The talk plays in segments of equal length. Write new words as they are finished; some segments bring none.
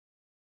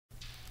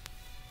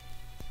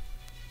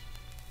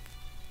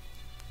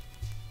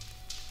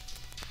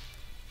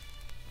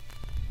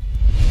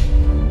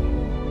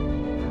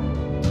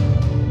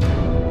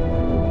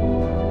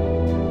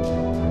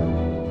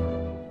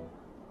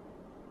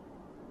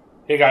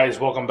Hey guys,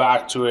 welcome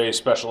back to a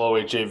special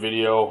OHA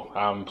video.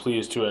 I'm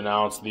pleased to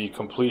announce the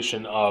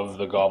completion of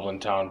the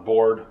Goblin Town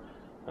board.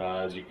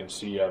 As you can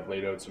see, I've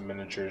laid out some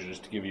miniatures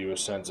just to give you a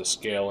sense of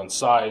scale and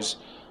size.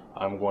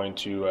 I'm going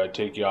to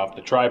take you off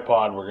the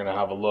tripod. We're going to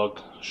have a look,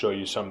 show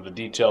you some of the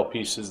detail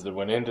pieces that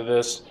went into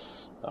this.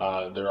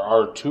 There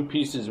are two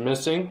pieces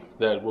missing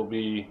that will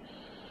be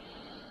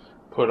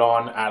put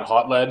on at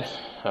Hotlead.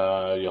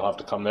 You'll have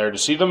to come there to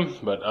see them,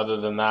 but other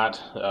than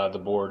that, the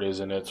board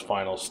is in its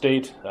final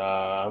state.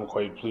 I'm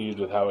quite pleased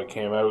with how it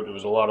came out. It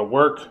was a lot of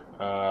work,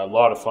 a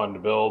lot of fun to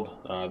build.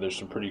 There's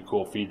some pretty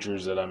cool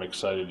features that I'm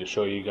excited to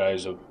show you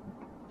guys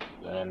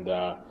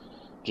and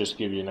just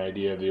give you an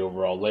idea of the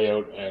overall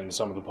layout and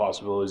some of the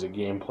possibilities of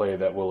gameplay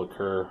that will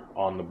occur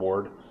on the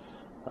board.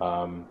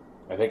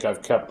 I think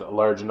I've kept a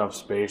large enough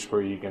space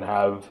where you can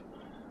have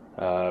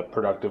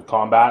productive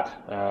combat,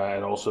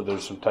 and also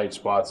there's some tight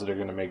spots that are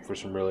going to make for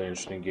some really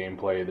interesting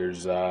gameplay.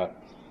 There's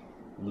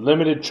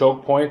limited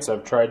choke points.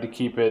 I've tried to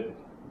keep it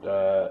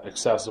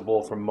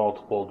accessible from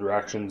multiple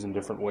directions in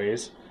different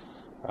ways.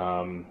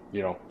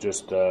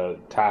 Just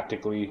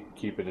tactically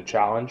keep it a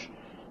challenge.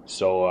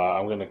 So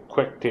I'm going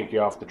to take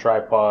you off the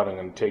tripod. I'm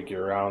going to take you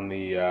around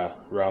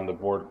the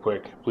board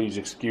quick. Please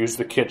excuse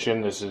the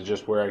kitchen. This is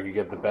just where I could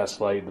get the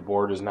best light. The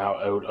board is now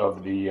out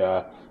of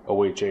the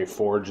OHA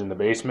forge in the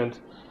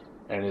basement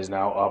and is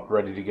now up,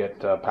 ready to get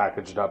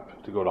packaged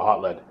up to go to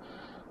Hotlead.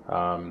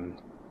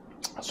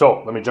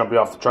 So let me jump you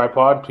off the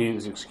tripod.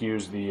 Please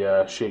excuse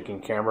the shaking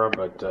camera,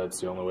 but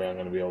it's the only way I'm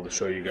going to be able to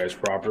show you guys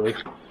properly.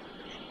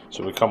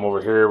 So we come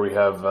over here. We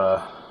have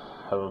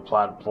a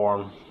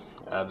platform.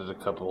 Added a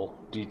couple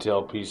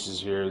detail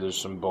pieces here.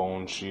 There's some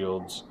bone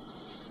shields.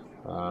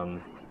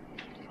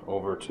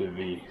 Over to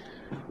the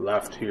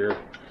left here,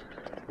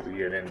 we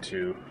get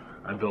into.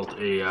 I built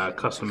a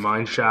custom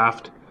mine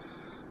shaft.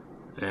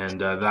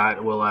 And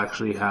that will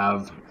actually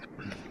have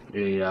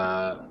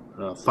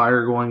a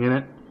fire going in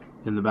it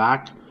in the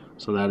back,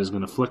 so that is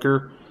going to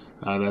flicker.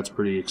 That's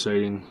pretty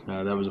exciting.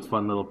 That was a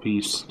fun little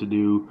piece to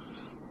do.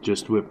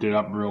 Just whipped it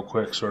up real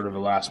quick, sort of a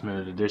last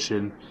minute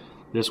addition.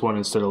 This one,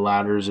 instead of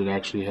ladders, it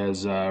actually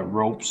has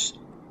ropes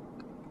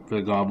for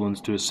the goblins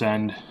to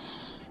ascend.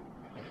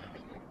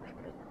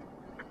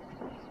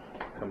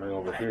 Coming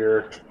over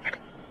here,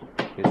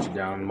 gets you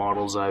down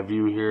model's eye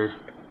view here.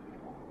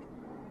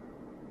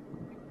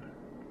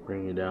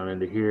 Bring you down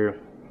into here.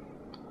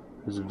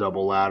 There's a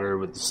double ladder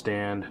with the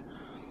stand.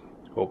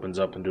 Opens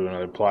up into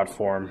another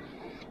platform.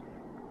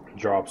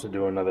 Drops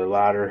into another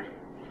ladder.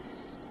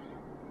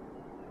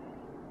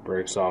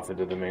 Breaks off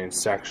into the main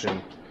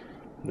section.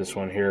 This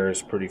one here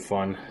is pretty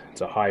fun.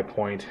 It's a high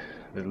point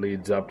that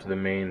leads up to the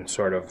main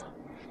sort of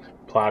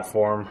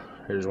platform.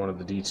 Here's one of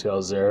the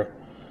details there.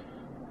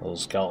 A little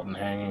skeleton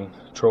hanging.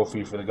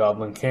 Trophy for the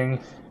Goblin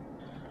King.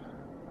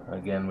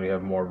 Again, we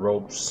have more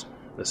ropes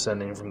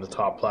ascending from the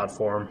top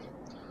platform,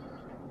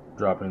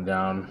 dropping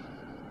down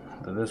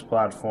to this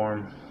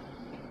platform,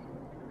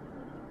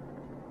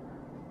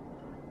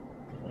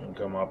 and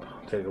come up,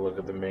 take a look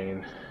at the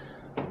main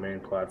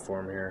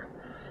platform here.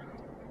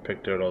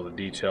 Picked out all the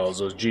details.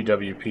 Those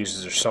GW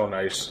pieces are so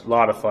nice. A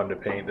lot of fun to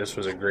paint. This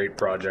was a great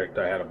project.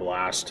 I had a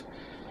blast.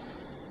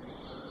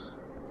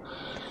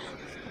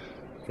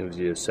 Gives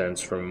you a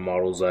sense from a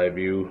model's eye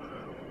view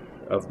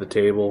of the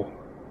table.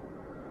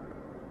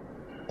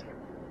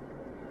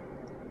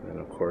 And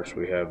of course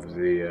we have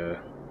the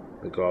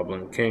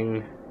Goblin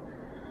King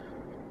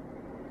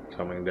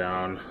coming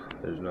down.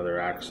 There's another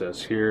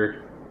access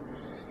here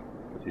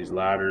with these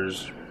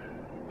ladders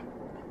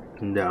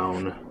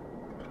down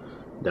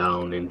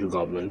into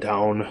Goblin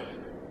Town.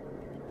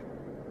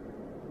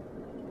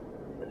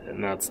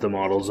 And that's the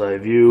model's eye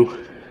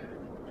view.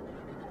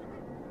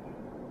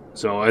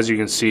 So as you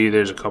can see,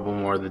 there's a couple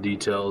more of the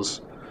details.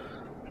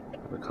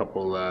 A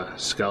couple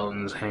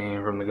skeletons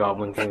hanging from the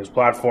Goblin King's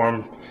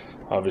platform.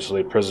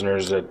 Obviously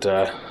prisoners that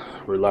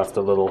were left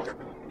a little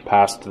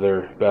past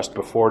their best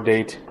before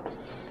date.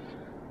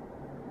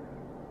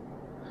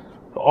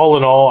 All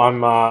in all,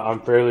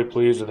 I'm fairly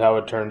pleased with how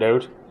it turned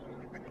out.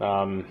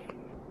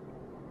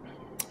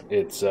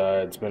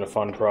 It's been a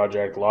fun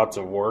project, lots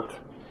of work,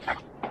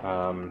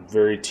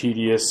 very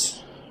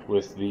tedious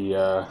with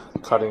the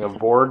cutting of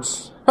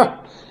boards.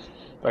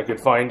 If I could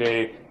find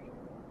a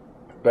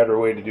better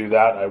way to do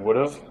that, I would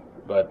have,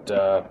 but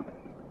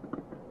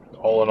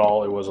all in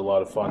all, it was a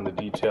lot of fun. The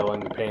detailing,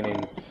 the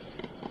painting,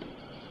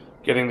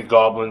 getting the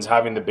goblins,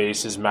 having the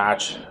bases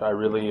match. I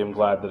really am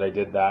glad that I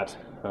did that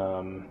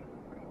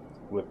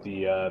with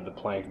the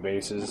plank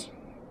bases.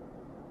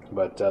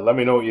 But let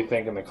me know what you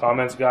think in the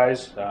comments,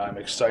 guys. I'm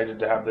excited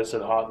to have this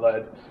at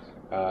Hotlead.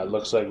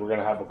 Looks like we're going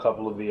to have a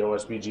couple of the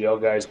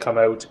OSBGL guys come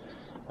out.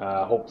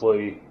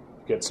 Hopefully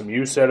get some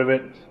use out of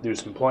it, do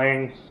some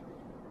playing.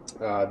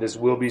 This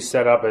will be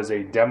set up as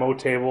a demo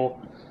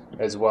table,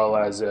 as well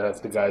as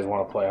if the guys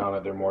want to play on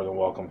it, they're more than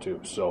welcome to.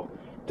 So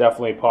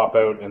definitely pop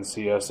out and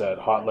see us at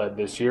Hotlead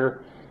this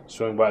year.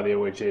 Swing by the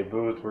OHA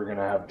booth. We're going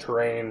to have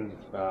terrain,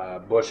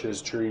 bushes,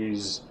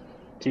 trees,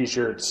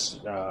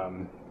 t-shirts,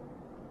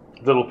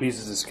 little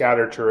pieces of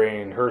scatter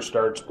terrain, her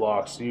starts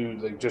blocks. You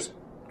like just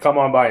come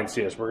on by and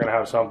see us. We're gonna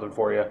have something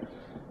for you.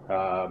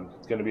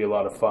 It's gonna be a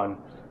lot of fun.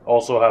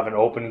 Also have an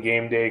open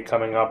game day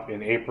coming up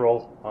in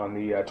April on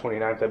the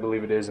 29th, I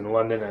believe it is, in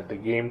London at the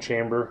Game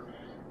Chamber.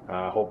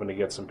 Hoping to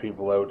get some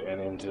people out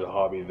and into the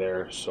hobby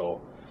there.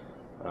 So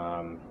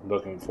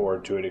looking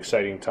forward to it.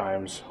 Exciting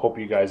times. Hope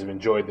you guys have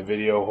enjoyed the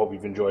video. Hope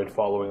you've enjoyed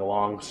following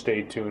along.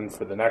 Stay tuned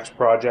for the next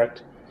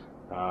project.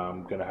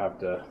 I'm gonna have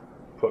to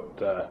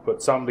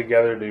put something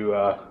together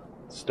to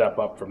step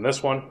up from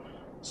this one.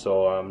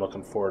 So I'm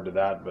looking forward to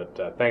that.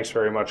 But thanks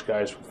very much,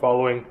 guys, for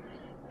following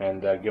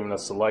and giving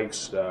us the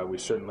likes. We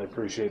certainly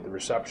appreciate the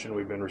reception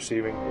we've been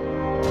receiving.